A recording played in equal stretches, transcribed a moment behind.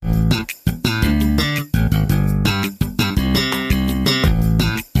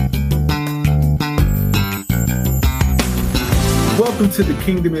Welcome to the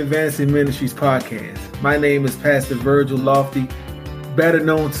Kingdom Advancing Ministries podcast. My name is Pastor Virgil Lofty, better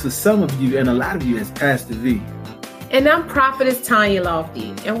known to some of you and a lot of you as Pastor V. And I'm Prophetess Tanya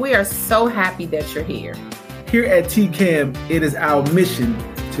Lofty, and we are so happy that you're here. Here at TCAM, it is our mission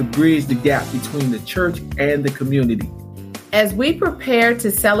to bridge the gap between the church and the community. As we prepare to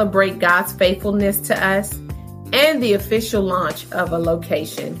celebrate God's faithfulness to us and the official launch of a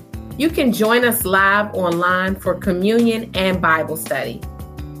location, you can join us live online for communion and Bible study.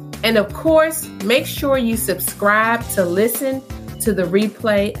 And of course, make sure you subscribe to listen to the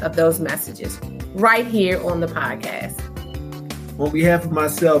replay of those messages right here on the podcast. On behalf of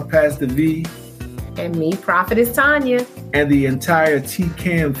myself, Pastor V, and me, Prophetess Tanya, and the entire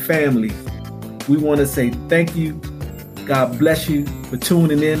TCAM family, we want to say thank you. God bless you for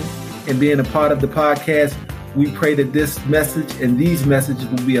tuning in and being a part of the podcast. We pray that this message and these messages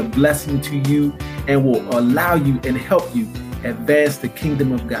will be a blessing to you and will allow you and help you advance the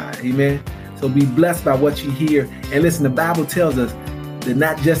kingdom of God. Amen. So be blessed by what you hear. And listen, the Bible tells us to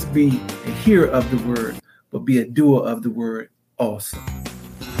not just be a hearer of the word, but be a doer of the word also.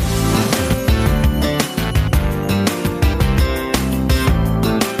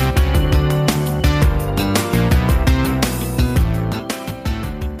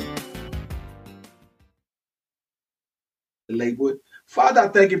 Lakewood. Father, I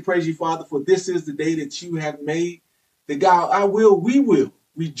thank and praise you, Father, for this is the day that you have made. That God, we will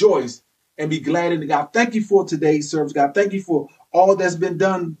rejoice and be glad in it. God, thank you for today's service. God, thank you for all that's been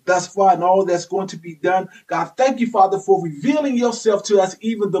done thus far and all that's going to be done. God, thank you, Father, for revealing yourself to us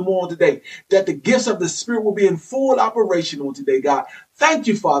even the more today, that the gifts of the Spirit will be in full operation on today, God. Thank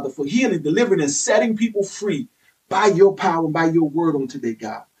you, Father, for healing, delivering, and setting people free by your power and by your word on today,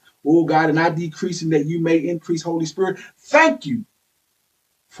 God. Oh, God, and I decrease and that you may increase, Holy Spirit. Thank you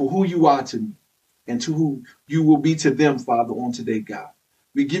for who you are to me and to who you will be to them, Father, on today, God.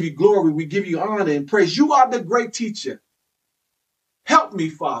 We give you glory. We give you honor and praise. You are the great teacher. Help me,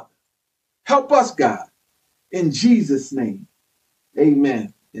 Father. Help us, God. In Jesus' name,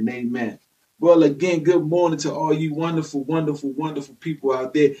 amen and amen. Well, again, good morning to all you wonderful, wonderful, wonderful people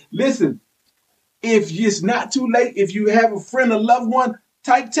out there. Listen, if it's not too late, if you have a friend, a loved one,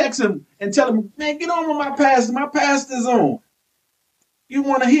 text him and tell him, man, get on with my pastor. My pastor's on. You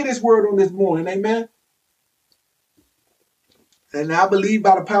want to hear this word on this morning, amen? And I believe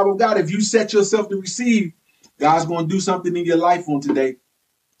by the power of God, if you set yourself to receive, God's going to do something in your life on today.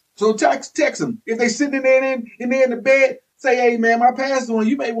 So text them. If they sitting there in the bed, say, hey, man, my pastor's on.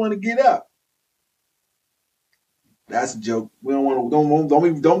 You may want to get up. That's a joke. We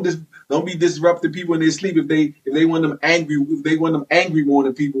don't be disrupting people in their sleep if they want them angry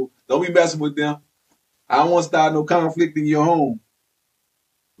morning people. Don't be messing with them. I don't want to start no conflict in your home.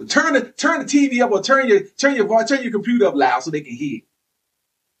 But turn the TV up or turn your computer up loud so they can hear.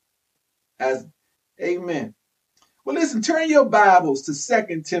 Amen. Well, listen, turn your Bibles to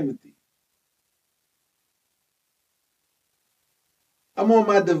 2 Timothy. I'm on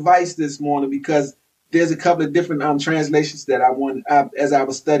my device this morning because there's a couple of different translations that as I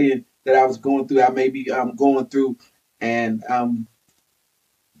was studying, that I was going through. I may be going through, and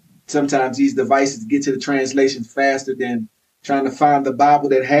sometimes these devices get to the translations faster than trying to find the Bible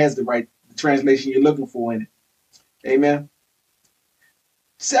that has the right translation you're looking for in it. Amen.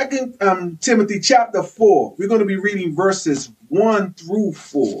 2 Timothy chapter 4. We're going to be reading verses 1 through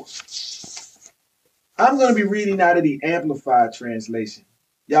 4. I'm going to be reading out of the Amplified translation.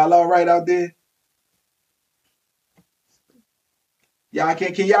 Y'all all right out there? Y'all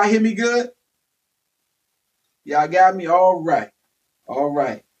can y'all hear me good? Y'all got me? All right. All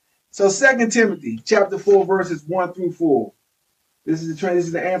right. So 2 Timothy chapter 4, verses 1 through 4. This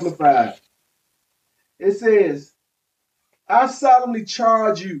is the Amplified. It says, I solemnly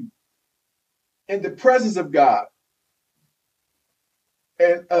charge you in the presence of God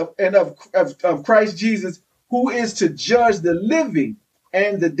and of Christ Jesus, who is to judge the living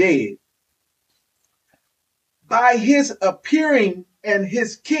and the dead by his appearing and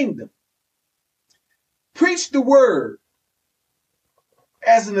his kingdom. Preach the word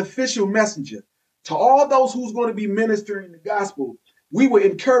as an official messenger to all those who's going to be ministering the gospel. We were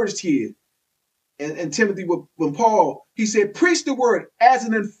encouraged here in Timothy when Paul, he said, preach the word as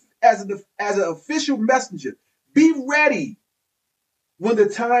an official messenger. Be ready when the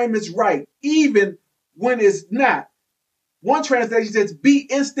time is right, even when it's not. One translation says, be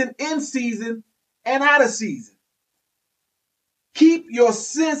instant in season and out of season. Keep your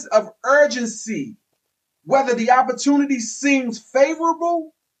sense of urgency, whether the opportunity seems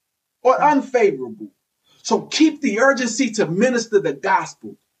favorable or unfavorable. So keep the urgency to minister the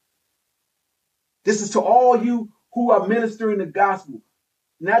gospel. This is to all you who are ministering the gospel.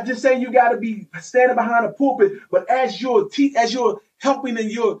 Not just saying you got to be standing behind a pulpit, but as you're helping and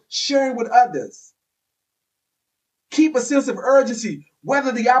you're sharing with others, keep a sense of urgency,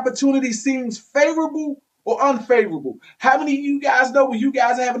 whether the opportunity seems favorable or unfavorable. How many of you guys know when you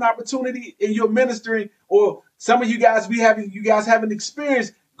guys have an opportunity in your ministering, or some of you guys have an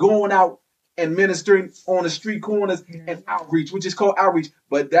experience going out and ministering on the street corners and outreach, which is called outreach.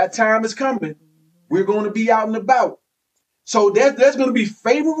 But that time is coming. We're going to be out and about. So there's going to be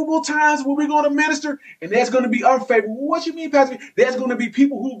favorable times when we're going to minister, and there's going to be unfavorable. What you mean, Pastor? There's going to be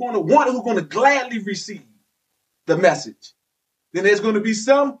people who are going to gladly receive the message. Then there's going to be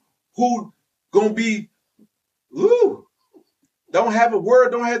some who going to be, don't have a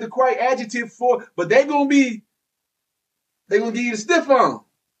word, don't have the quite adjective for it, but they're going to give you the stiff arm.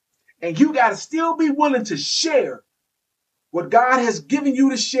 And you got to still be willing to share what God has given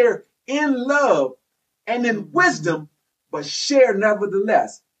you to share in love and in wisdom, but share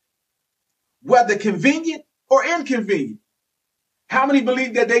nevertheless, whether convenient or inconvenient. How many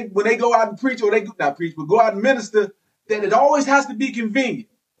believe that when they go out and preach, or they not preach, but go out and minister, that it always has to be convenient?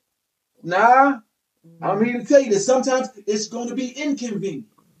 Nah, I'm here to tell you that sometimes it's going to be inconvenient.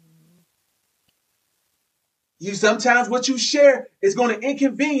 Sometimes what you share is going to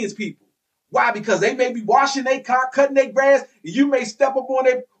inconvenience people. Why? Because they may be washing their car, cutting their grass, and you may step up on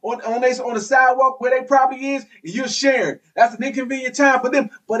the sidewalk where they probably is, and you're sharing. That's an inconvenient time for them,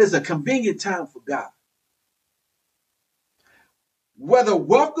 but it's a convenient time for God. Whether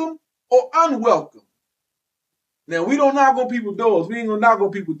welcome or unwelcome. Now, we don't knock on people's doors. We ain't gonna knock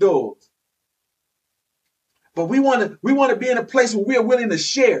on people's doors. But we want to be in a place where we're willing to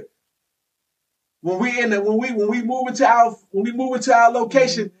share. When we move into our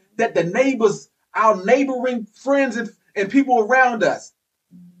location, that the neighbors, our neighboring friends and people around us,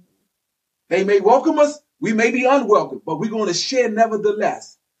 they may welcome us, we may be unwelcome, but we're going to share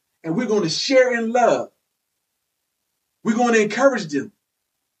nevertheless. And we're going to share in love. We're going to encourage them.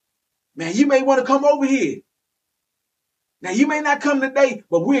 Man, you may want to come over here. Now, you may not come today,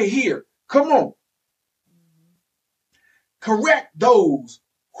 but we're here. Come on. Correct those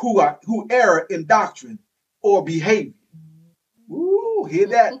who err in doctrine or behavior. Ooh, hear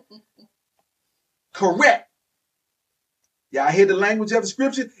that? Correct. Y'all hear the language of the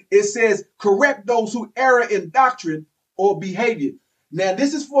scripture? It says, correct those who err in doctrine or behavior. Now,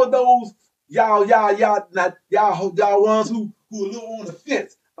 this is for those y'all ones who are a little on the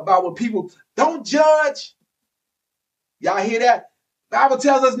fence about what people don't judge. Y'all hear that? Bible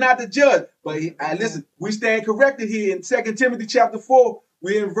tells us not to judge. But listen, we stand corrected here in 2 Timothy chapter 4.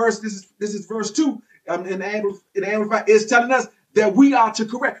 We're in this is verse 2. In Amplified, it's telling us that we are to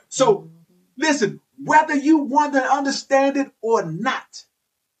correct. So listen, whether you want to understand it or not,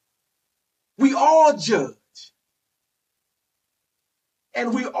 we all judge.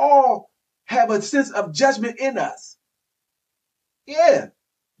 And we all have a sense of judgment in us. Yeah.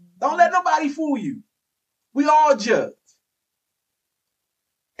 Don't let nobody fool you. We all judge.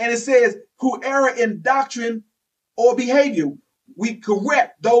 And it says, who err in doctrine or behavior. We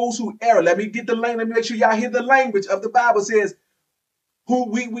correct those who err. Let me make sure y'all hear the language of the Bible. It says,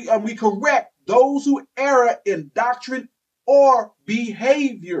 we correct those who err in doctrine or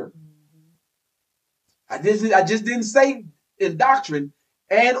behavior. I just didn't say in doctrine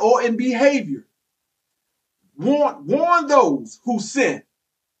and or in behavior. Warn those who sin.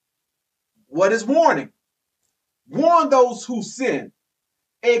 What is warning? Warn those who sin.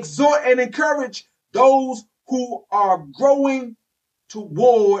 Exhort and encourage those who are growing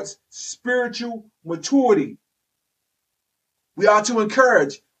towards spiritual maturity. We are to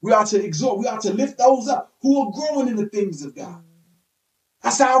encourage, we are to exhort, we are to lift those up who are growing in the things of God.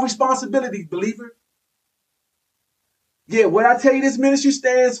 That's our responsibility, believer. Yeah, what I tell you this ministry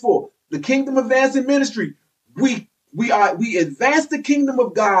stands for, the Kingdom Advancing Ministry. We advance the kingdom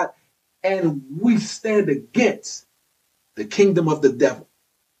of God, and we stand against the kingdom of the devil.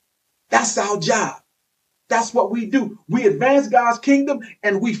 That's our job. That's what we do. We advance God's kingdom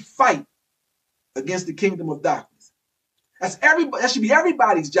and we fight against the kingdom of darkness. That should be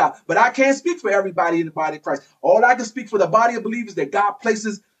everybody's job. But I can't speak for everybody in the body of Christ. All I can speak for the body of believers that God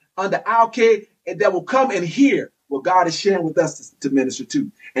places under our care and that will come and hear what God is sharing with us to minister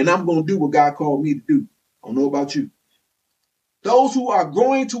to. And I'm going to do what God called me to do. I don't know about you. Those who are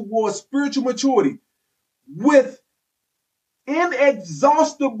growing towards spiritual maturity with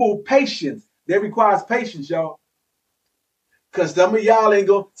inexhaustible patience. That requires patience, y'all. Because some of y'all ain't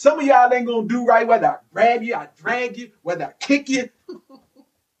gonna do right, whether I grab you, I drag you, whether I kick you.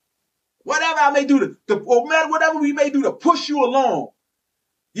 Whatever I may do or whatever we may do to push you along.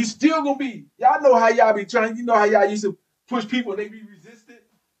 You still gonna be, y'all know how y'all be trying, you know how y'all used to push people and they be resistant.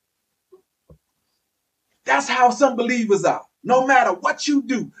 That's how some believers are, no matter what you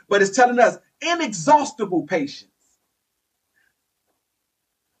do. But it's telling us inexhaustible patience.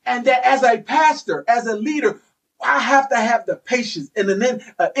 And that as a pastor, as a leader, I have to have the patience and an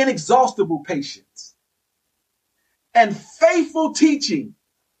inexhaustible patience. And faithful teaching.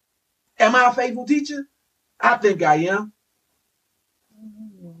 Am I a faithful teacher? I think I am.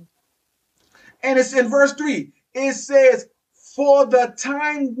 And it's in verse 3. It says, for the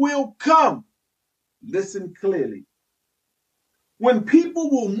time will come. Listen clearly. When people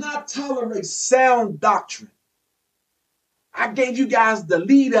will not tolerate sound doctrine. I gave you guys the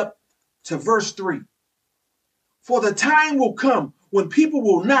lead up to verse 3. For the time will come when people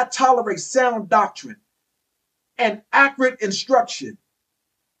will not tolerate sound doctrine and accurate instruction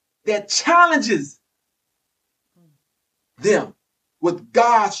that challenges them with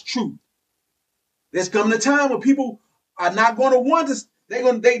God's truth. There's coming a time when people are not going to want to, they're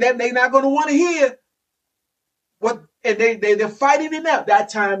not going to want to hear what, and they're fighting it out. That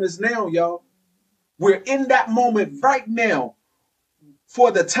time is now, y'all. We're in that moment right now.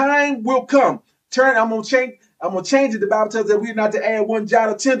 For the time will come. I'm gonna change it. The Bible tells us that we're not to add one jot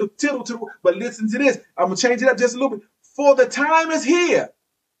or tittle to, but listen to this. I'm gonna change it up just a little bit. For the time is here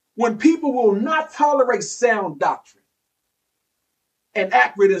when people will not tolerate sound doctrine and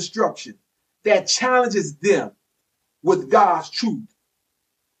accurate instruction that challenges them with God's truth.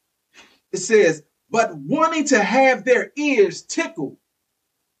 It says, but wanting to have their ears tickled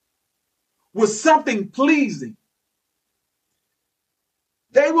with something pleasing,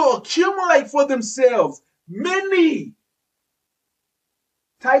 they will accumulate for themselves many.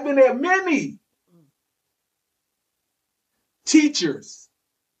 Type in there, many teachers,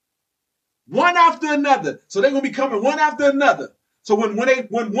 one after another. So they're gonna be coming one after another. So when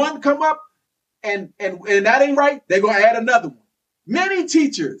one come up and that ain't right, they're gonna add another one. Many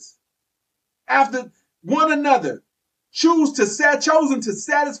teachers after one another chosen to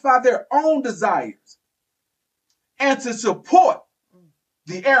satisfy their own desires and to support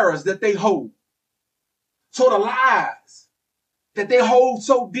the errors that they hold. So the lies that they hold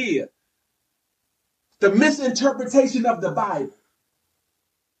so dear, the misinterpretation of the Bible,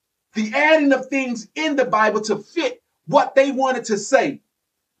 the adding of things in the Bible to fit what they wanted to say,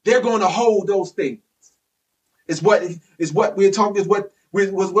 they're going to hold those things. It's what we're talking, is what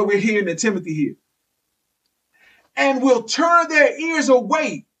we're hearing in Timothy here. And will turn their ears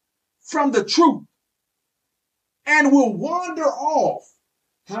away from the truth and will wander off.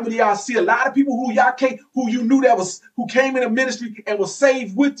 How many of y'all see a lot of people who you knew who came into ministry and was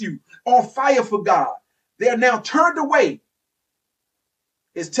saved with you, on fire for God? They're now turned away.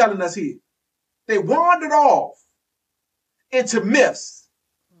 It's telling us here. They wandered off into myths.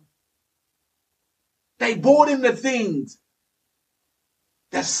 They bought into things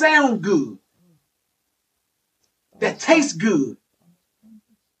that sound good, that taste good,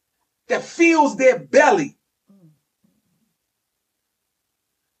 that fills their belly,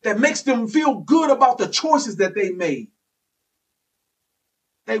 that makes them feel good about the choices that they made.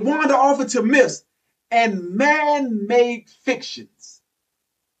 They wander off into myths and man-made fictions.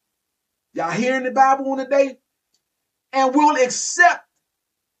 Y'all hearing the Bible on the day? And will accept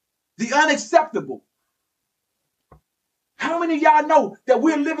the unacceptable. How many of y'all know that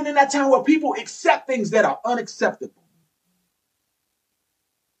we're living in that time where people accept things that are unacceptable?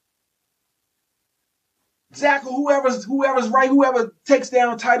 Zach, or whoever's right, whoever takes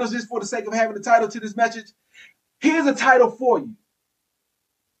down titles just for the sake of having the title to this message, here's a title for you.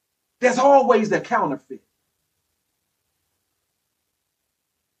 There's always a counterfeit.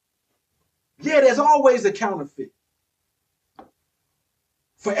 Yeah, there's always a counterfeit.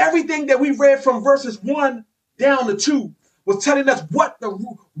 For everything that we read from verses 1 down to 2 was telling us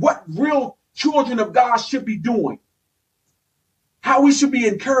what real children of God should be doing, how we should be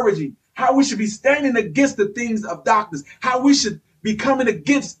encouraging, how we should be standing against the things of darkness, how we should be coming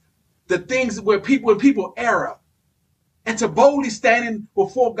against the things where people err, and to boldly standing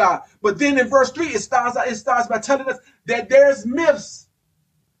before God. But then in verse 3, it starts by telling us that there's myths.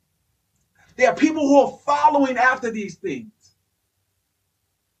 There are people who are following after these things.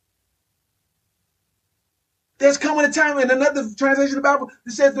 There's coming a time, in another translation of the Bible,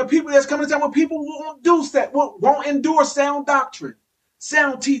 it says there's coming a time when people won't endure sound doctrine,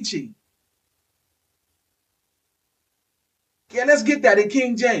 sound teaching. Yeah, let's get that in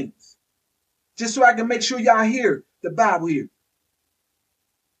King James, just so I can make sure y'all hear the Bible here.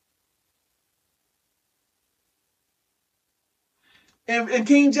 In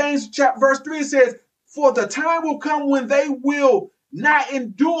King James verse 3, it says, for the time will come when they will not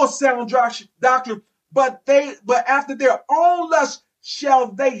endure sound doctrine, but after their own lust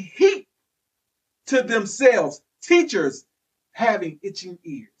shall they heap to themselves teachers having itching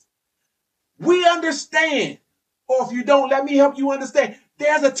ears. We understand, or if you don't, let me help you understand.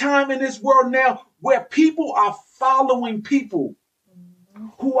 There's a time in this world now where people are following people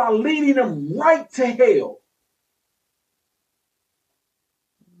who are leading them right to hell.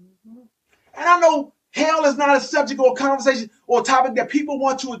 And I know hell is not a subject or a conversation or a topic that people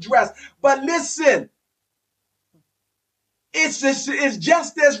want to address, but listen, it's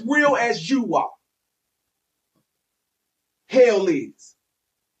just as real as you are. Hell is.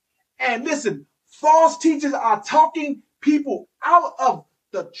 And listen, false teachers are talking people out of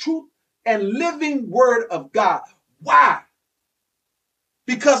the truth and living word of God. Why?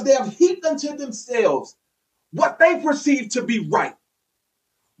 Because they have heaped unto themselves what they perceive to be right.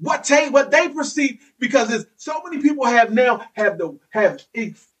 What they perceive, because there's so many people have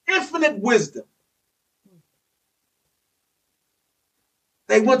infinite wisdom.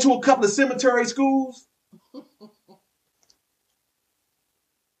 They went to a couple of cemetery schools.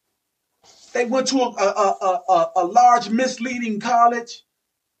 They went to a large misleading college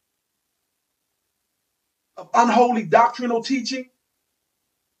of unholy doctrinal teaching.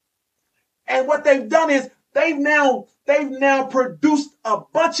 And what they've done is they've now produced a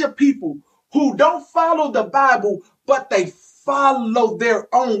bunch of people who don't follow the Bible, but they follow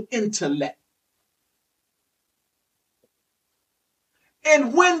their own intellect.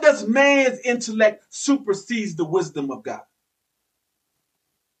 And when does man's intellect supersedes the wisdom of God?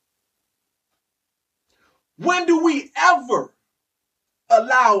 When do we ever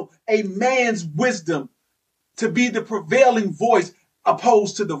allow a man's wisdom to be the prevailing voice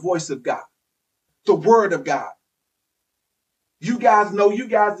opposed to the voice of God, the word of God? You guys know, you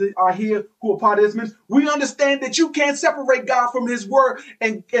guys are here who are part of this ministry. We understand that you can't separate God from his word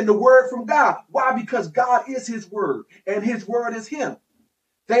and the word from God. Why? Because God is his word and his word is him.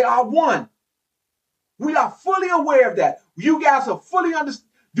 They are one. We are fully aware of that. You guys are fully understand.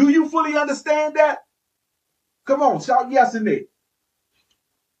 Do you fully understand that? Come on, shout yes in there.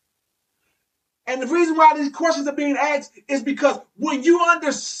 And the reason why these questions are being asked is because when you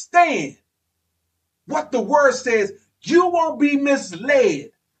understand what the word says, you won't be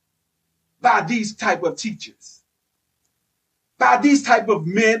misled by these type of teachers, by these type of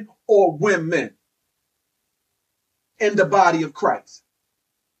men or women in the body of Christ.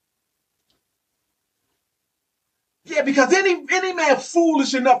 Yeah, because any man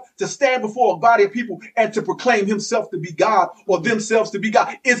foolish enough to stand before a body of people and to proclaim himself to be God or themselves to be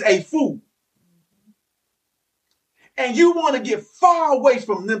God is a fool. And you want to get far away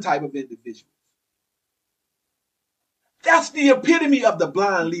from them type of individuals. That's the epitome of the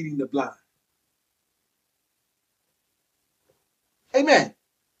blind leading the blind. Amen.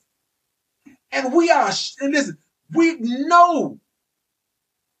 And listen, we know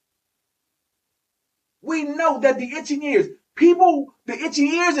that the itching ears, the itching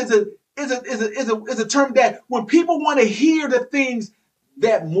ears is a term that when people want to hear the things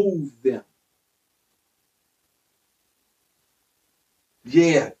that move them.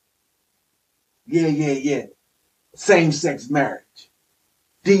 Yeah. Same-sex marriage.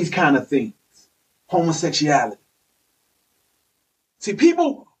 These kind of things. Homosexuality. See,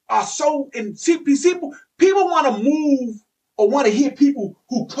 people are people want to move or want to hear people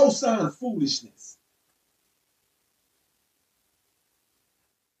who co-sign foolishness.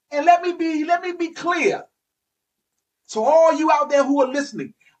 And let me be clear. So all you out there who are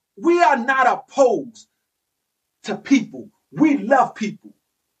listening, we are not opposed to people. We love people.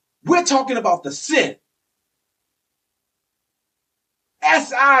 We're talking about the sin.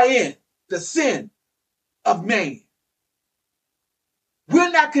 S-I-N, the sin of man. We're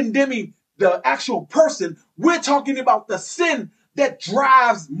not condemning the actual person. We're talking about the sin that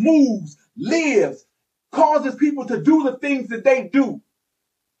drives, moves, lives, causes people to do the things that they do.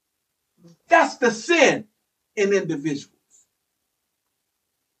 That's the sin in individuals.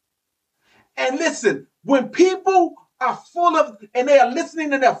 And listen, when people are full of, and they are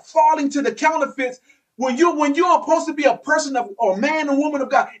listening and they're falling to the counterfeits, when you are supposed to be a person of, or man and woman of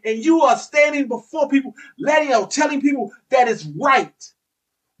God, and you are standing before people, telling people that it's right,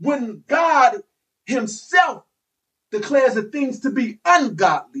 when God himself declares the things to be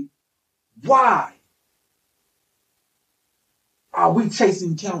ungodly, why are we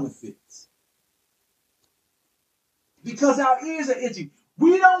chasing counterfeits? Because our ears are itchy.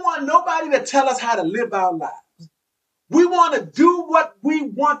 We don't want nobody to tell us how to live our lives. We want to do what we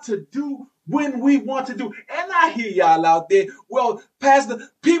want to do when we want to do. And I hear y'all out there. Well, Pastor,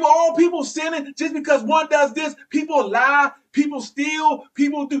 all people sinning just because one does this. People lie, people steal,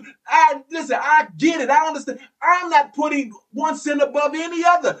 people do. Listen, I get it. I understand. I'm not putting one sin above any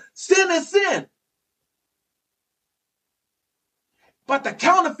other. Sin is sin. But the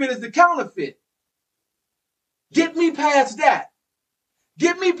counterfeit is the counterfeit. Get me past that.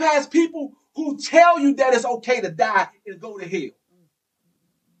 Get me past people who tell you that it's okay to die and go to hell.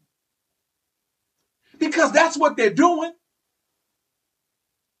 Because that's what they're doing.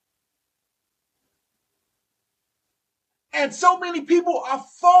 And so many people are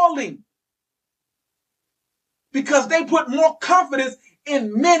falling because they put more confidence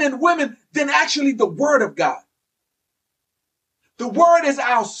in men and women than actually the Word of God. The Word is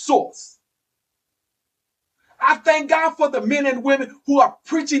our source. I thank God for the men and women who are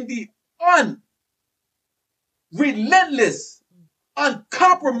preaching the relentless,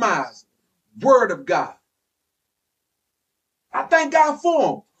 uncompromised Word of God. I thank God for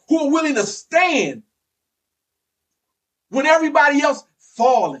them who are willing to stand when everybody else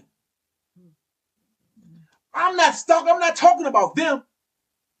falling. I'm not talking about them.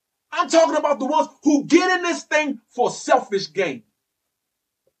 I'm talking about the ones who get in this thing for selfish gain.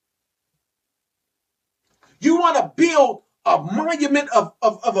 You want to build a monument of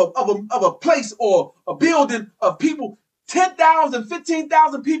a place or a building of people, 10,000,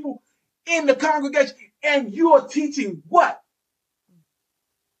 15,000 people in the congregation, and you're teaching what?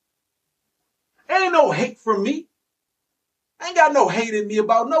 Ain't no hate from me. I ain't got no hate in me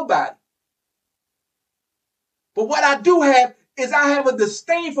about nobody. But what I do have is I have a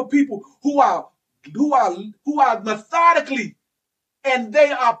disdain for people who are methodically and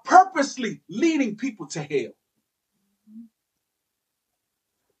they are purposely leading people to hell.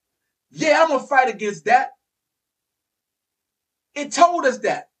 Yeah, I'm going to fight against that. It told us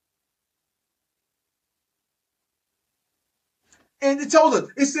that. And it told us,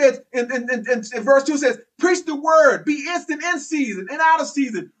 it says in verse 2 says, preach the word, be instant in season and out of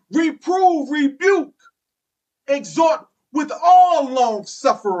season, reprove, rebuke, exhort with all long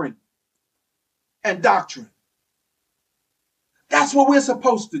suffering and doctrine. That's what we're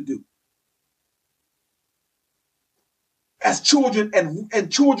supposed to do. As children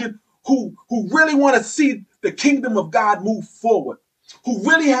and children who really want to see the kingdom of God move forward, who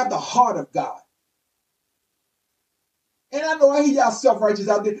really have the heart of God. And I know I hear y'all self-righteous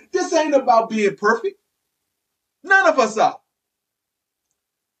out there. This ain't about being perfect. None of us are.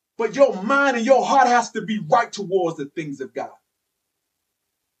 But your mind and your heart has to be right towards the things of God.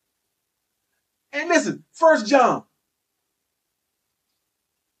 And listen, 1 John.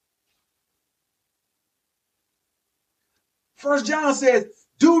 1 John says,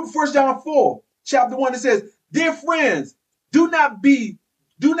 1 John 4, chapter 1, it says, dear friends, do not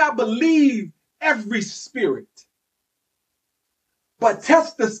believe every spirit, but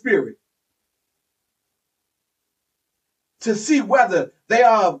test the spirit to see whether they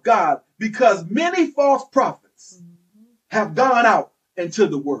are of God, because many false prophets have gone out into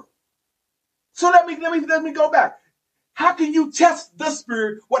the world. So let me go back. How can you test the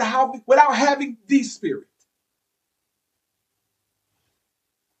spirit without having the spirit?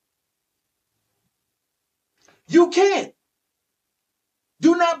 You can't.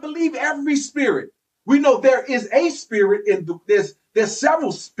 Do not believe every spirit. We know there is a spirit there's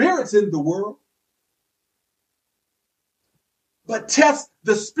several spirits in the world. But test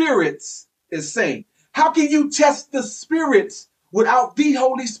the spirits is saying. How can you test the spirits without the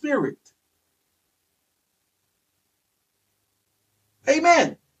Holy Spirit?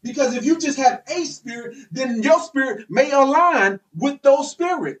 Amen. Because if you just have a spirit, then your spirit may align with those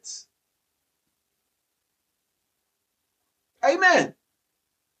spirits. Amen.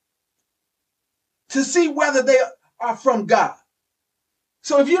 To see whether they are from God.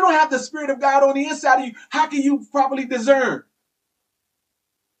 So if you don't have the Spirit of God on the inside of you, how can you properly discern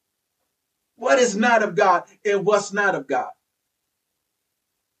what is not of God and what's not of God?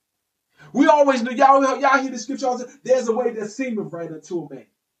 We always know, y'all hear the scripture, all say, there's a way that seemeth right unto a man.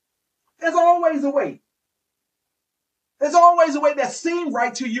 There's always a way. There's always a way that seems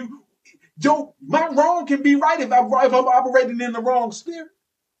right to you. My wrong can be right if I'm operating in the wrong spirit.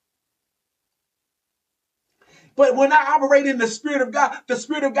 But when I operate in the Spirit of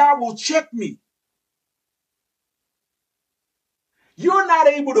God will check me. You're not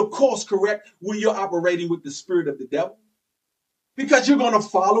able to course correct when you're operating with the spirit of the devil, because you're going to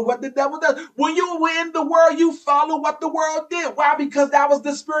follow what the devil does. When you were in the world, you follow what the world did. Why? Because that was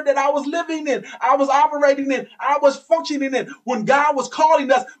the spirit that I was living in. I was operating in. I was functioning in. When God was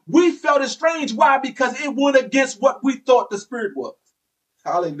calling us, we felt it strange. Why? Because it went against what we thought the spirit was.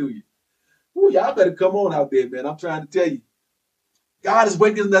 Hallelujah. Ooh, y'all better come on out there, man. I'm trying to tell you. God is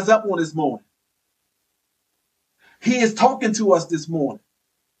waking us up on this morning. He is talking to us this morning.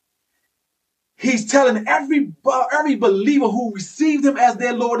 He's telling every believer who received him as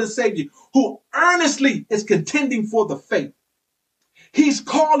their Lord and Savior, who earnestly is contending for the faith. He's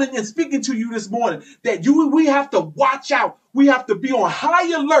calling and speaking to you this morning that we have to watch out. We have to be on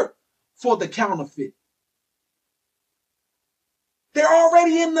high alert for the counterfeit. They're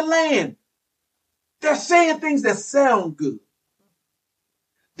already in the land. They're saying things that sound good.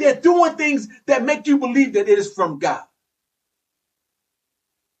 They're doing things that make you believe that it is from God.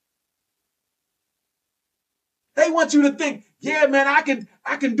 They want you to think, yeah, man, I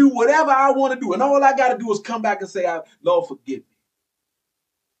can do whatever I want to do. And all I got to do is come back and say, Lord, forgive me.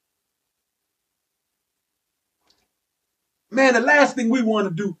 Man, the last thing we want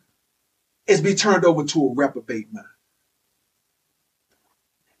to do is be turned over to a reprobate mind.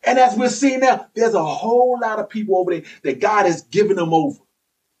 And as we're seeing now, there's a whole lot of people over there that God has given them over.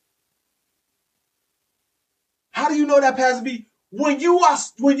 How do you know that, Pastor B? When you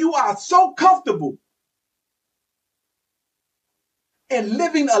are so comfortable in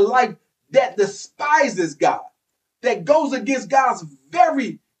living a life that despises God, that goes against God's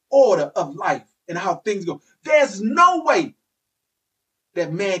very order of life and how things go, there's no way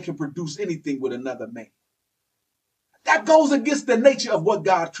that man can produce anything with another man. That goes against the nature of what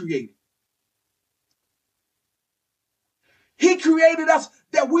God created. He created us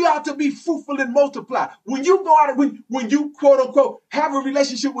that we ought to be fruitful and multiply. When you go out and when you quote unquote have a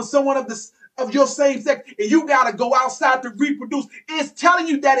relationship with someone of your same sex and you got to go outside to reproduce, it's telling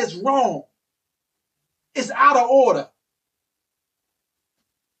you that it's wrong. It's out of order.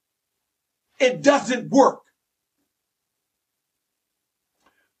 It doesn't work.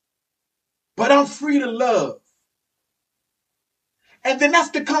 But I'm free to love. And then that's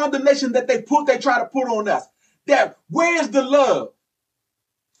the condemnation that they try to put on us. That where's the love?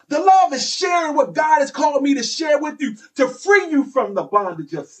 The love is sharing what God has called me to share with you, to free you from the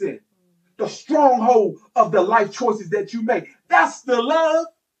bondage of sin, the stronghold of the life choices that you make. That's the love.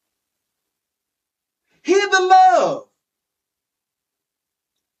 Hear the love.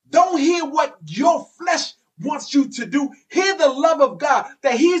 Don't hear what your flesh wants you to do. Hear the love of God,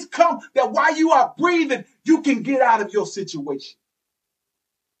 that he's come, that while you are breathing, you can get out of your situation.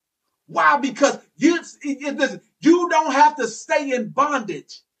 Why? Because you don't have to stay in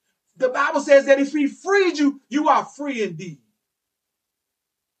bondage. The Bible says that if he freed you, you are free indeed.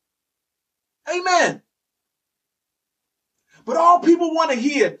 Amen. But all people want to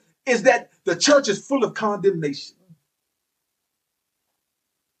hear is that the church is full of condemnation.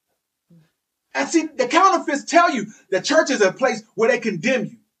 And see, the counterfeits tell you the church is a place where they condemn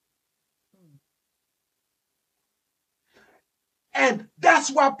you. And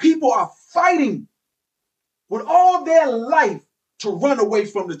that's why people are fighting with all their life to run away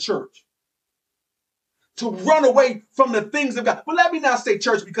from the church, to run away from the things of God. But let me not say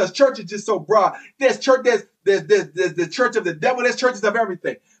church, because church is just so broad. There's church, there's the church of the devil, there's churches of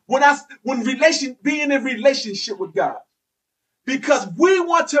everything. Being in relationship with God. Because we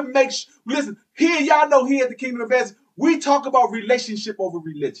want to listen, here, y'all know here at the Kingdom Advance, we talk about relationship over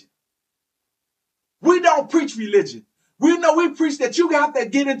religion. We don't preach religion. We preach that you have to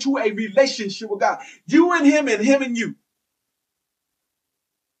get into a relationship with God. You and him and you.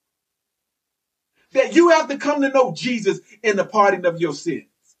 That you have to come to know Jesus in the pardoning of your sins,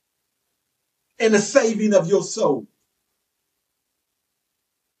 in the saving of your soul,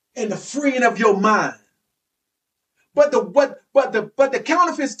 in the freeing of your mind. But the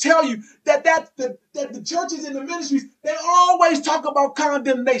counterfeits tell you that the churches and the ministries, they always talk about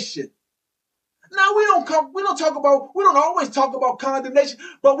condemnation. Now we don't always talk about condemnation,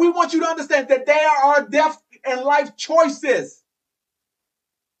 but we want you to understand that there are death and life choices.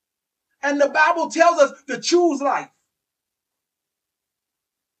 And the Bible tells us to choose life.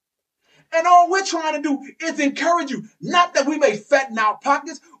 And all we're trying to do is encourage you, not that we may fatten our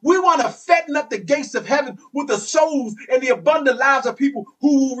pockets. We want to fatten up the gates of heaven with the souls and the abundant lives of people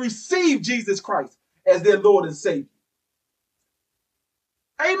who will receive Jesus Christ as their Lord and Savior.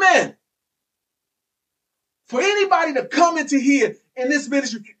 Amen. For anybody to come into here in this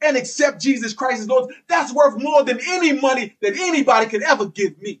ministry and accept Jesus Christ as Lord, that's worth more than any money that anybody could ever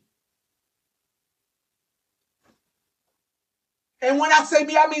give me. And when I say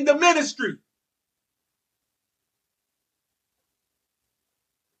me, I mean the ministry.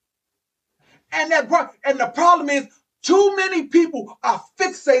 And the problem is too many people are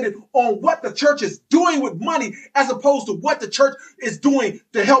fixated on what the church is doing with money as opposed to what the church is doing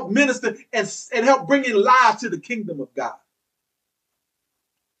to help minister and help bring in lives to the kingdom of God.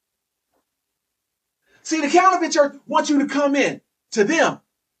 See, the counterfeit church wants you to come in to them.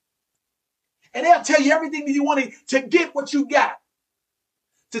 And they'll tell you everything that you want to get what you got.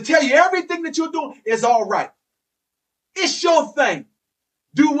 To tell you everything that you're doing is all right. It's your thing.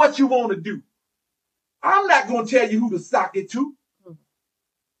 Do what you want to do. I'm not going to tell you who to sock it to.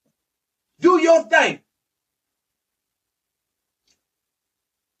 Do your thing.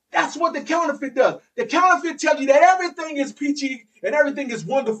 That's what the counterfeit does. The counterfeit tells you that everything is peachy and everything is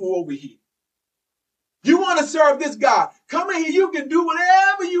wonderful over here. You want to serve this God. Come in here. You can do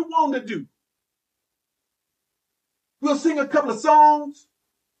whatever you want to do. We'll sing a couple of songs.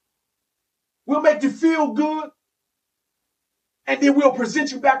 We'll make you feel good. And then we'll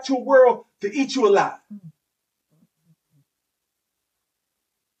present you back to a world to eat you alive.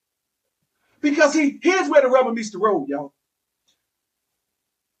 Because here's where the rubber meets the road, y'all.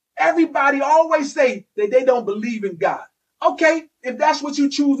 Everybody always say that they don't believe in God. Okay, if that's what you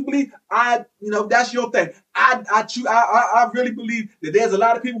choose to believe, that's your thing. I really believe that there's a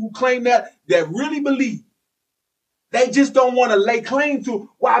lot of people who claim that really believe. They just don't want to lay claim to.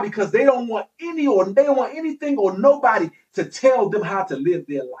 Why? Because they don't want anything or nobody to tell them how to live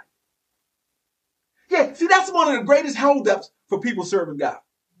their life. Yeah, see, that's one of the greatest holdups for people serving God.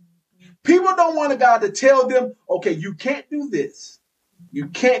 People don't want a God to tell them, okay, you can't do this. You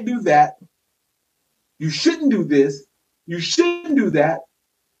can't do that. You shouldn't do this. You shouldn't do that.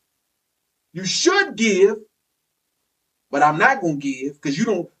 You should give, but I'm not going to give because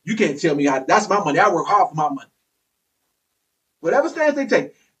you can't tell me how. That's my money. I work hard for my money. Whatever stance they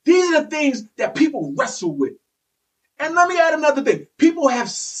take. These are the things that people wrestle with. And let me add another thing. People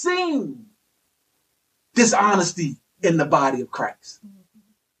have seen dishonesty in the body of Christ.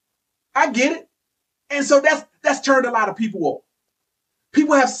 I get it. And so that's turned a lot of people off.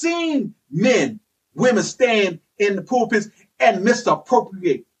 People have seen women stand in the pulpits and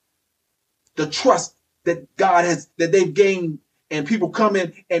misappropriate the trust that that they've gained, and people come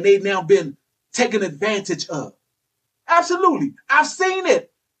in and they've now been taken advantage of. Absolutely. I've seen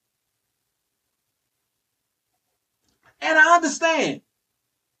it. And I understand.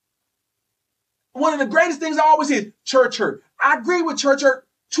 One of the greatest things I always hear is church hurt. I agree with church hurt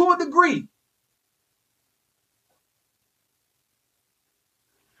to a degree.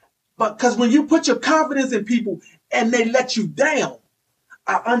 But because when you put your confidence in people and they let you down,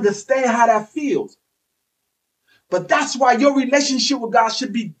 I understand how that feels. But that's why your relationship with God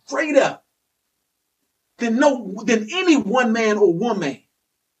should be greater than any one man or woman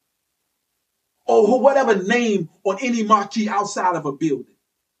or whatever name on any marquee outside of a building.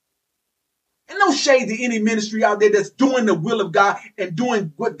 And no shade to any ministry out there that's doing the will of God and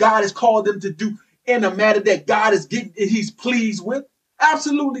doing what God has called them to do in a matter that he's pleased with.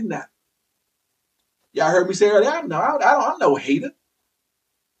 Absolutely not. Y'all heard me say earlier, I'm no hater.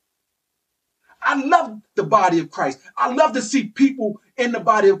 I love the body of Christ. I love to see people in the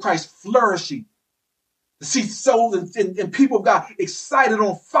body of Christ flourishing. To see souls and people of God excited,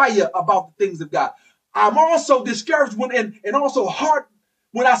 on fire about the things of God. I'm also discouraged and also heartened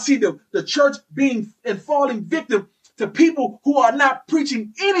when I see the church being and falling victim to people who are not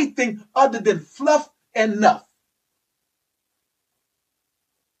preaching anything other than fluff and nuff.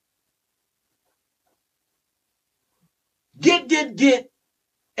 Get,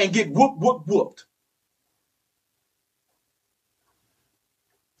 and get whooped.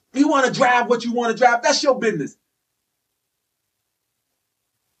 You want to drive what you want to drive, that's your business.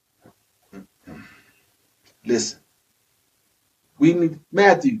 Listen, we need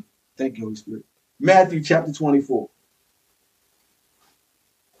Matthew. Thank you, Holy Spirit. Matthew chapter 24.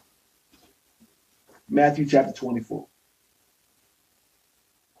 Matthew chapter 24.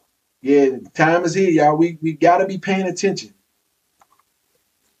 Yeah, the time is here, y'all. We got to be paying attention.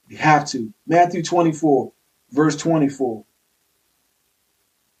 We have to. Matthew 24, verse 24.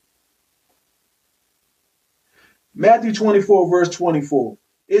 Matthew 24, verse 24.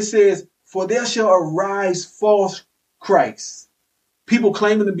 It says, for there shall arise false Christs. People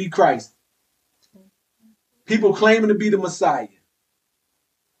claiming to be Christ. People claiming to be the Messiah.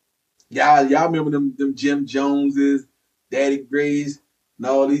 Y'all remember them Jim Joneses, Daddy Grays, and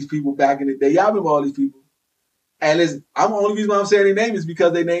all these people back in the day. Y'all remember all these people. And listen, the only reason why I'm saying their name is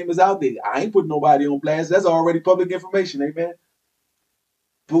because their name is out there. I ain't putting nobody on blast. That's already public information, amen.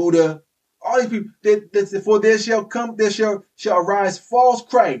 Buddha, all these people. For there shall arise false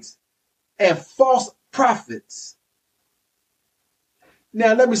Christs and false prophets.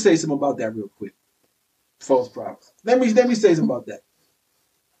 Now, let me say something about that real quick. False prophets. Let me say something about that.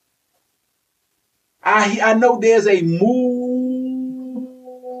 I know there's a move.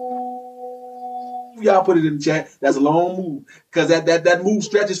 Y'all put it in the chat. That's a long move because that move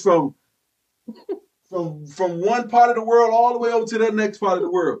stretches from from one part of the world all the way over to the next part of the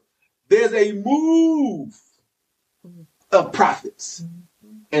world. There's a move of prophets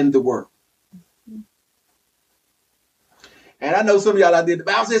in the world. And I know some of y'all out there, the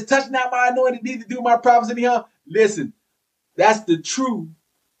Bible says, touch not my anointed, need to do my prophets any harm. Listen, that's the true,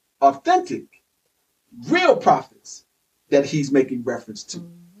 authentic, real prophets that he's making reference to.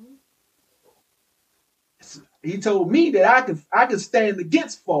 He told me that I can stand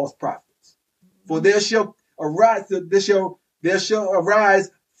against false prophets. For there shall arise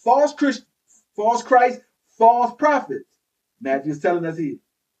false Christ, false prophets. Matthew is telling us here.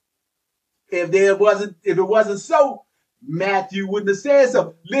 If it wasn't so, Matthew wouldn't have said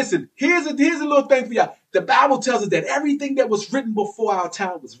so. Listen, here's a little thing for y'all. The Bible tells us that everything that was written before our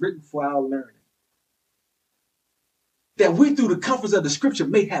time was written for our learning. That we, through the comforts of the scripture,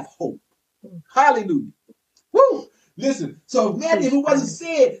 may have hope. Hallelujah. Woo! Listen, so if it wasn't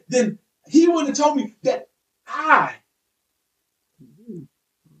said, then he wouldn't have told me that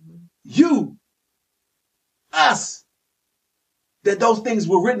us, that those things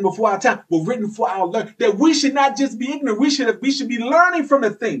were written before our time, were written for our learning. That we should not just be ignorant, we should be learning from the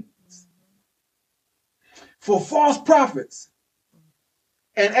things. For false prophets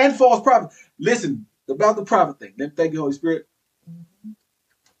and false prophets. Listen, about the prophet thing. Let me thank you, Holy Spirit.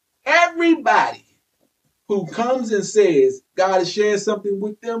 Everybody who comes and says God is sharing something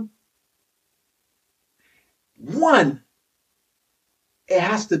with them, one, it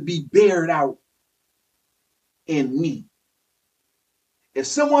has to be bared out in me. If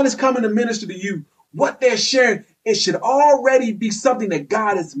someone is coming to minister to you, what they're sharing, it should already be something that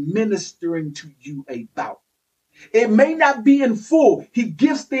God is ministering to you about. It may not be in full. He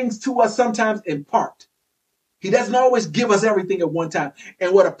gives things to us sometimes in part. He doesn't always give us everything at one time.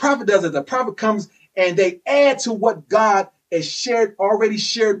 And what a prophet does is a prophet comes and they add to what God has already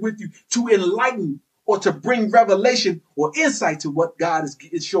shared with you to enlighten or to bring revelation or insight to what God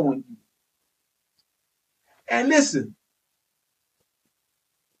is showing you. And listen,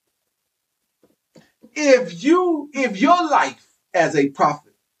 if your life as a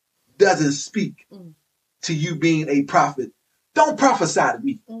prophet doesn't speak to you being a prophet, don't prophesy to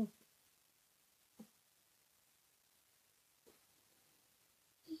me.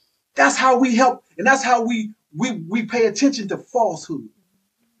 That's how we help, and that's how we pay attention to falsehood.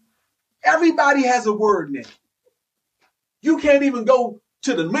 Everybody has a word now. You can't even go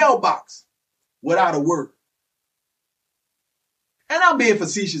to the mailbox without a word. And I'm being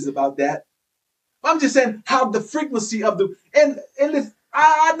facetious about that. I'm just saying how the frequency of and listen,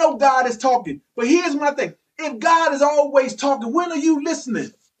 I know God is talking, but here's my thing. If God is always talking, when are you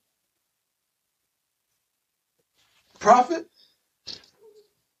listening? Prophet?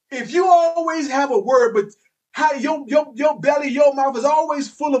 If you always have a word, but how your belly, your mouth is always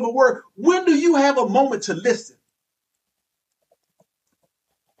full of a word, when do you have a moment to listen?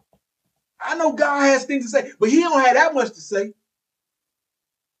 I know God has things to say, but he don't have that much to say.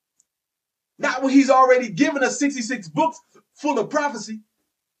 Not when he's already given us 66 books full of prophecy.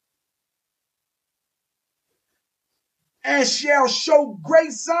 And shall show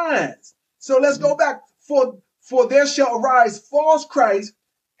great signs. So let's go back. For there shall arise false Christ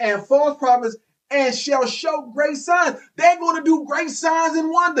and false prophets and shall show great signs. They're going to do great signs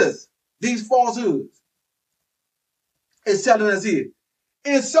and wonders. These falsehoods. It's telling us here.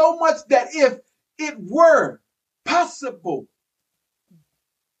 In so much that if it were possible,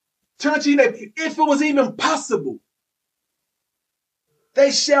 turn to your neighbor, if it was even possible,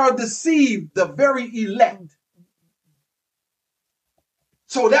 they shall deceive the very elect.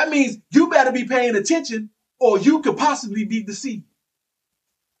 So that means you better be paying attention or you could possibly be deceived.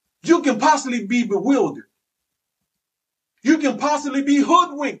 You can possibly be bewildered. You can possibly be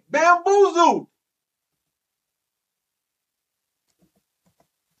hoodwinked, bamboozled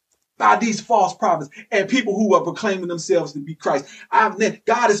by these false prophets and people who are proclaiming themselves to be Christ. God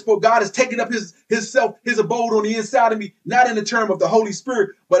has taken up his abode on the inside of me, not in the term of the Holy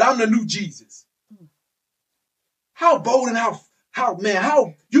Spirit, but I'm the new Jesus. How bold and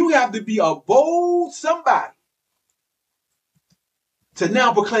how you have to be a bold somebody to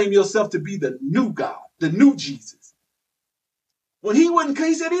now proclaim yourself to be the new God, the new Jesus. When he left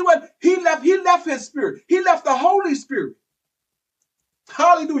his spirit. He left the Holy Spirit.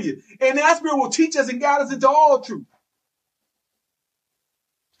 Hallelujah. And that spirit will teach us and guide us into all truth.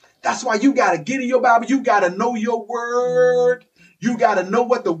 That's why you got to get in your Bible. You got to know your word. You got to know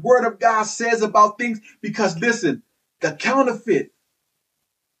what the word of God says about things. Because listen, the counterfeit.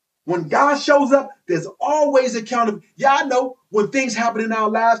 When God shows up, there's always a counterfeit. Yeah, I know when things happen in our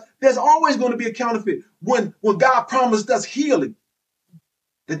lives, there's always going to be a counterfeit. When God promised us healing,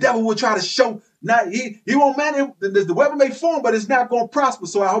 the devil will try to show Not he won't man. The weapon may form, but it's not going to prosper.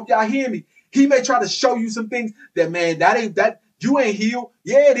 So I hope y'all hear me. He may try to show you some things that, man, that you ain't healed.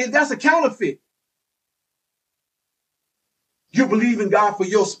 Yeah, it is. That's a counterfeit. You believe in God for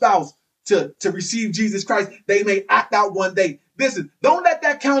your spouse to receive Jesus Christ. They may act out one day. Listen, don't let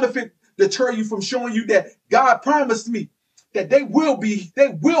that counterfeit deter you from showing you that God promised me that they will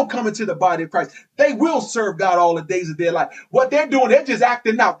come into the body of Christ. They will serve God all the days of their life. What they're doing, they're just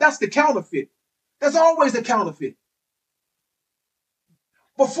acting out. That's the counterfeit. That's always the counterfeit.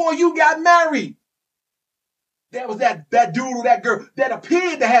 Before you got married, there was that dude or that girl that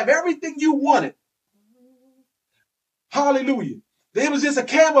appeared to have everything you wanted. Hallelujah. It was just a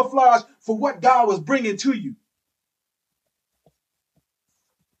camouflage for what God was bringing to you.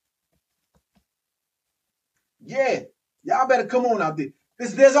 Yeah, y'all better come on out there.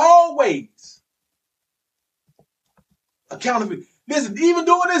 There's always a counterfeit. Listen, even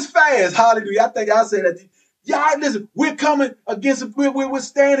during this fast, hallelujah, I think I said that. Y'all, listen, we're coming against, we're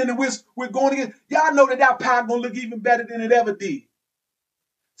standing and we're going against. Y'all know that pie gonna look even better than it ever did.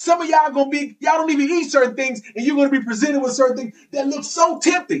 Some of y'all y'all don't even eat certain things, and you're gonna be presented with certain things that look so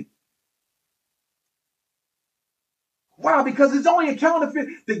tempting. Why? Because it's only a counterfeit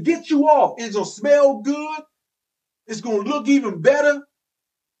to get you off. It's gonna smell good. It's gonna look even better.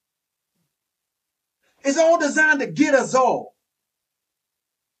 It's all designed to get us off.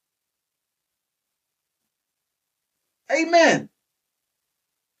 Amen.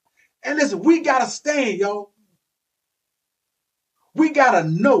 And listen, we gotta stand, y'all. We gotta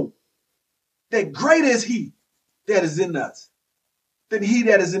know that greater is he that is in us than he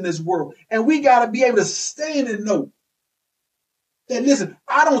that is in this world. And we gotta be able to stand and know that, listen,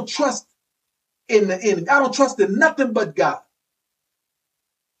 I don't trust in nothing but God.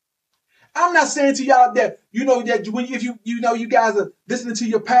 I'm not saying to y'all that, if you guys are listening to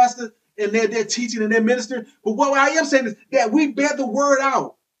your pastor and they're teaching and they're ministering, but what I am saying is that we bear the word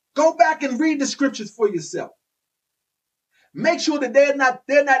out. Go back and read the scriptures for yourself. Make sure that they're not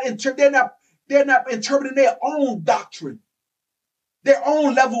interpreting their own doctrine, their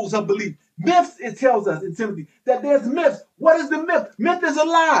own levels of belief. Myths, it tells us in Timothy that there's myths. What is the myth? Myth is a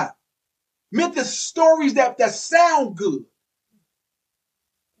lie. Myth is stories that sound good.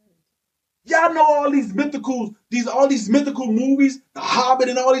 Y'all know all these mythical movies, The Hobbit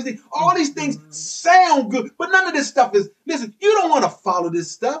and all these things. All these things sound good, but none of this stuff is, listen, you don't want to follow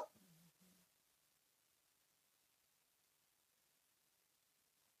this stuff.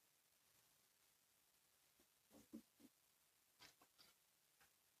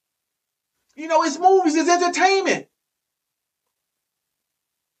 It's movies, it's entertainment.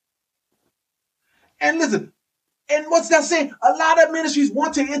 And listen, and what's that saying? A lot of ministries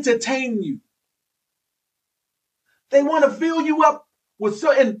want to entertain you. They want to fill you up with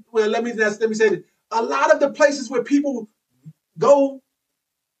certain, let me say this. A lot of the places where people go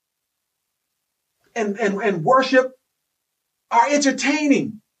and worship are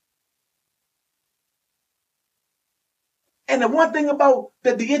entertaining. And the one thing about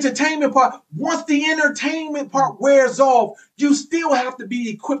the entertainment part, once the entertainment part wears off, you still have to be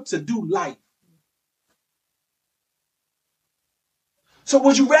equipped to do life. So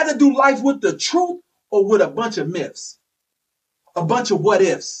would you rather do life with the truth or with a bunch of myths? A bunch of what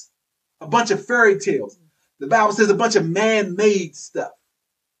ifs? A bunch of fairy tales? The Bible says a bunch of man-made stuff.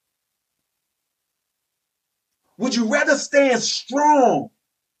 Would you rather stand strong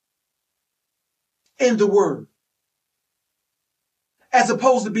in the word as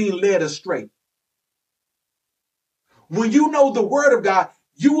opposed to being led astray? When you know the word of God,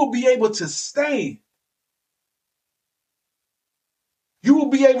 you will be able to stand. You will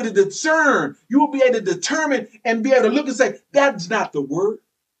be able to discern. You will be able to determine and be able to look and say, that's not the word.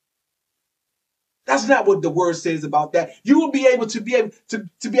 That's not what the word says about that. You will be able to judge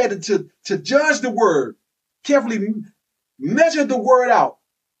the word, carefully measure the word out.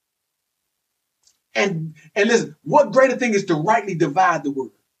 And listen, what greater thing is to rightly divide the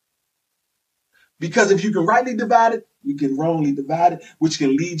word? Because if you can rightly divide it, you can wrongly divide it, which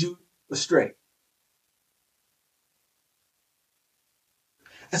can lead you astray.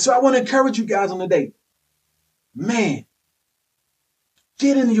 And so I want to encourage you guys on the day. Man,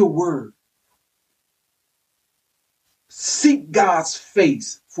 get into your word. Seek God's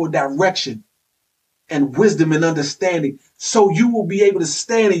face for direction and wisdom and understanding so you will be able to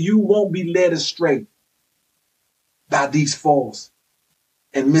stand and you won't be led astray by these false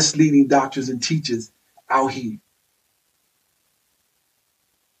and misleading doctors and teachers out here.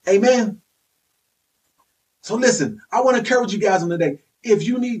 Amen. So listen, I want to encourage you guys on the day. If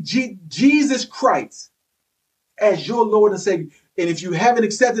you need Jesus Christ as your Lord and Savior, and if you haven't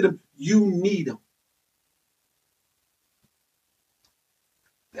accepted him, you need them.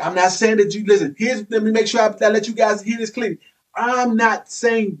 I'm not saying that you listen. Let me make sure I let you guys hear this clearly. I'm not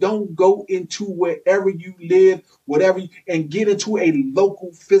saying don't go into wherever you live, and get into a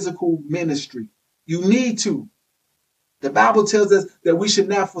local physical ministry. You need to. The Bible tells us that we should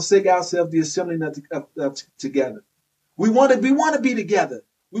not forsake ourselves the assembling together. We want to be together.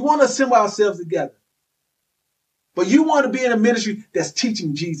 We want to assemble ourselves together. But you want to be in a ministry that's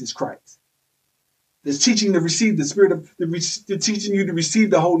teaching Jesus Christ. That's teaching to receive the Spirit of, teaching you to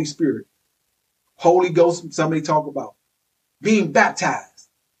receive the Holy Spirit. Holy Ghost, somebody talk about. Being baptized.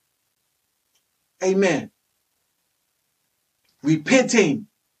 Amen. Repenting.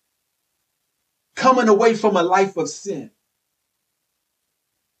 Coming away from a life of sin.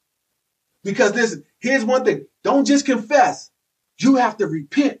 Because listen, here's one thing. Don't just confess. You have to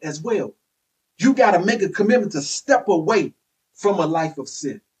repent as well. You got to make a commitment to step away from a life of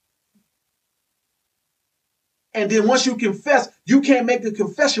sin. And then once you confess, you can't make a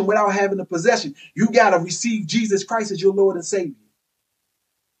confession without having a possession. You got to receive Jesus Christ as your Lord and Savior.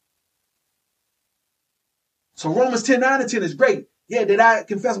 So Romans 10:9-10 is great. Yeah, did I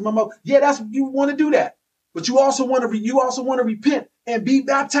confess with my mouth? Yeah, you want to do that. But you also want to repent and be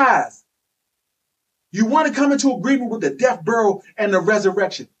baptized. You want to come into agreement with the death, burial, and the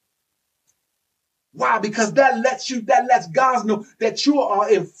resurrection. Why? Because that lets God know that you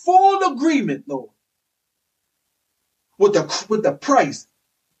are in full agreement, Lord, with the price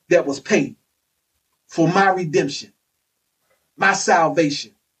that was paid for my redemption, my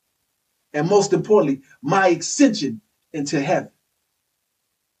salvation, and most importantly, my ascension into heaven.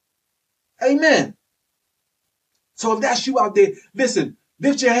 Amen. So if that's you out there, listen,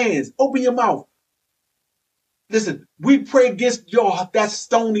 lift your hands, open your mouth. Listen, we pray against that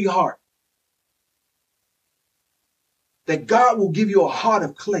stony heart. That God will give you a heart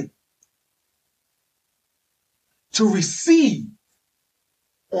of clay to receive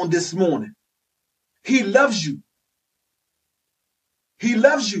on this morning. He loves you. He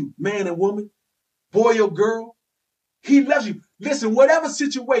loves you, man and woman, boy or girl. He loves you. Listen, whatever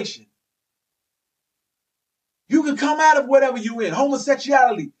situation, you can come out of whatever you're in,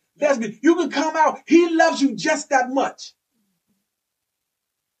 homosexuality, lesbian, you can come out. He loves you just that much.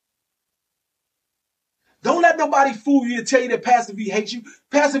 Don't let nobody fool you and tell you that Pastor V hates you.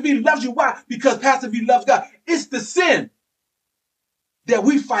 Pastor V loves you. Why? Because Pastor V loves God. It's the sin that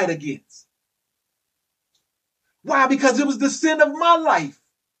we fight against. Why? Because it was the sin of my life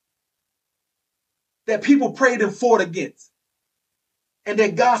that people prayed and fought against. And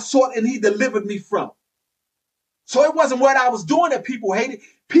that God sought and he delivered me from. So it wasn't what I was doing that people hated.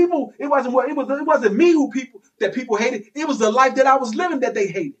 It wasn't me that people hated. It was the life that I was living that they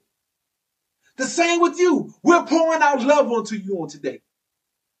hated. The same with you. We're pouring out love onto you on today.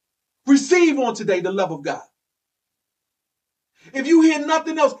 Receive on today the love of God. If you hear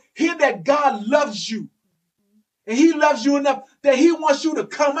nothing else, hear that God loves you. And he loves you enough that he wants you to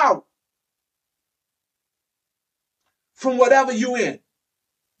come out from whatever you're in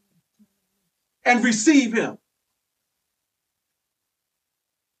and receive him.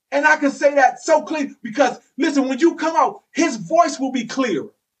 And I can say that so clear because, listen, when you come out, his voice will be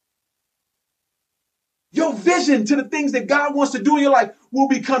clearer. Your vision to the things that God wants to do in your life will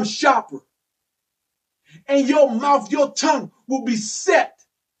become sharper. And your mouth, your tongue will be set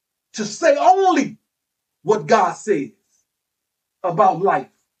to say only what God says about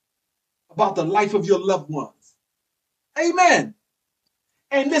life, about the life of your loved ones. Amen.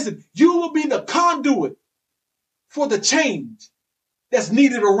 And listen, you will be the conduit for the change that's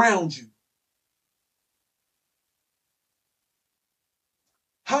needed around you.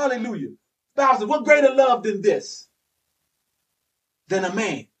 Hallelujah. Bible says, what greater love than this? Than a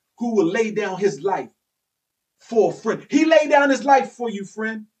man who will lay down his life for a friend. He laid down his life for you,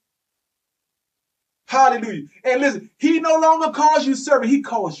 friend. Hallelujah. And listen, he no longer calls you servant. He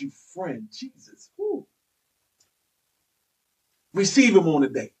calls you friend. Jesus. Woo. Receive him on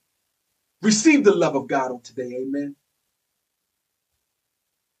today. Receive the love of God on today. Amen.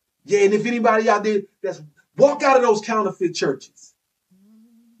 Yeah, and if anybody out there that's walk out of those counterfeit churches.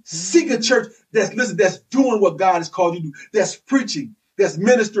 Seek a church that's doing what God has called you to do. That's preaching, that's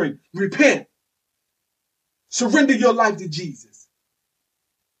ministering. Repent. Surrender your life to Jesus.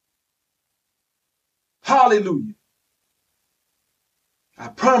 Hallelujah. I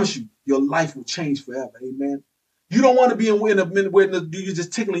promise you, your life will change forever. Amen. You don't want to be in a minute where you're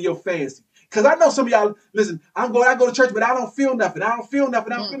just tickling your fancy. Because I know some of y'all, listen, I go to church, but I don't feel nothing. I don't feel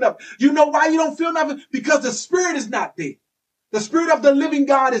nothing. You know why you don't feel nothing? Because the Spirit is not there. The Spirit of the living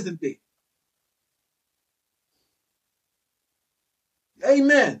God isn't there.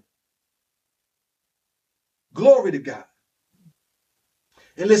 Amen. Glory to God.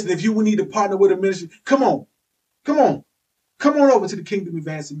 And listen, if you need to partner with a ministry, come on. Come on. Come on over to the Kingdom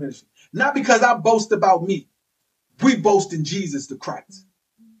Advancing Ministry. Not because I boast about me. We boast in Jesus the Christ.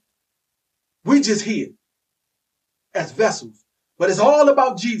 We just here as vessels. But it's all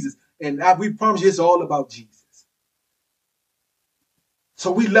about Jesus. And we promise you it's all about Jesus.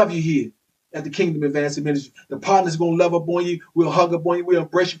 So we love you here at the Kingdom Advancing Ministry. The partner's going to love up on you. We'll hug up on you. We'll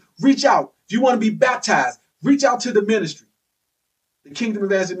embrace you. Reach out. If you want to be baptized, reach out to the ministry, the Kingdom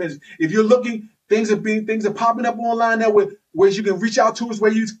Advancing Ministry. If you're looking, things are popping up online there where you can reach out to us,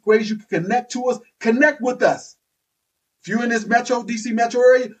 ways you can connect to us. Connect with us. If you're in this DC metro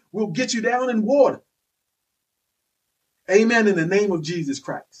area, we'll get you down in water. Amen. In the name of Jesus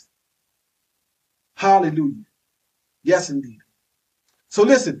Christ. Hallelujah. Yes, indeed. So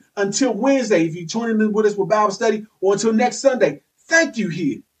listen, until Wednesday, if you tune in with us for Bible study, or until next Sunday, thank you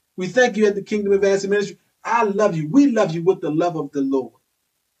here. We thank you at the Kingdom Advancing Ministry. I love you. We love you with the love of the Lord.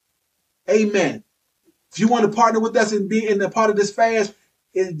 Amen. If you want to partner with us and be in a part of this fast,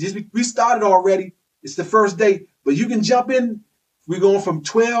 we started already. It's the first day, but you can jump in. We're going from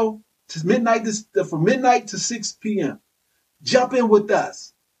 12 to midnight, from midnight to 6 p.m. Jump in with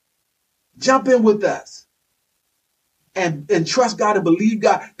us. Jump in with us. And trust God and believe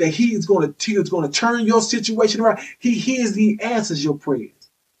God that He is going to turn your situation around. He hears, He answers your prayers.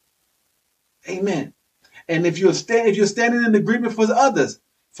 Amen. And if you're standing in agreement for others,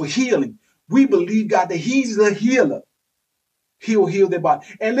 for healing, we believe God that He's the healer. He will heal their body.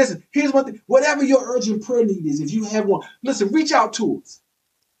 And listen, here's one thing. Whatever your urgent prayer need is, if you have one, listen, reach out to us.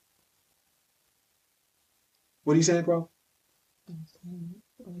 What are you saying, bro?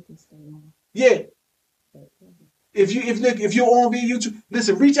 Yeah. If you're on via YouTube,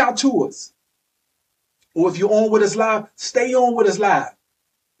 listen, reach out to us. Or if you're on with us live, stay on with us live.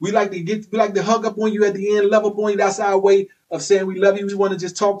 We like to hug up on you at the end, love up on you. That's our way of saying we love you. We want to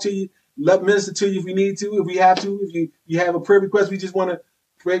just talk to you, minister to you if we need to, if we have to. If you have a prayer request, we just want to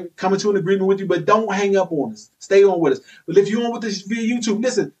come into an agreement with you, but don't hang up on us. Stay on with us. But if you're on with us via YouTube,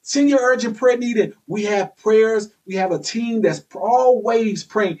 listen, send your urgent prayer need in. We have prayers. We have a team that's always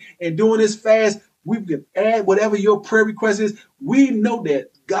praying. And during this fast, we can add whatever your prayer request is. We know that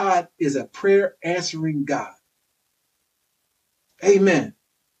God is a prayer answering God. Amen.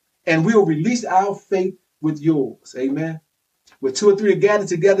 And we'll release our faith with yours. Amen. Where two or three are gathered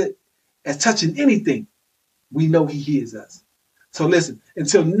together as touching anything, we know He hears us. So listen,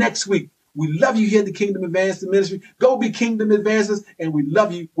 until next week, we love you here at the Kingdom Advancing Ministry. Go be Kingdom Advancers, and we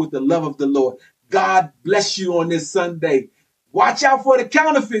love you with the love of the Lord. God bless you on this Sunday. Watch out for the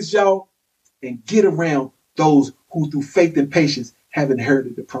counterfeits, y'all, and get around those who through faith and patience have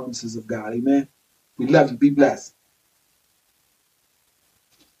inherited the promises of God. Amen. We love you. Be blessed.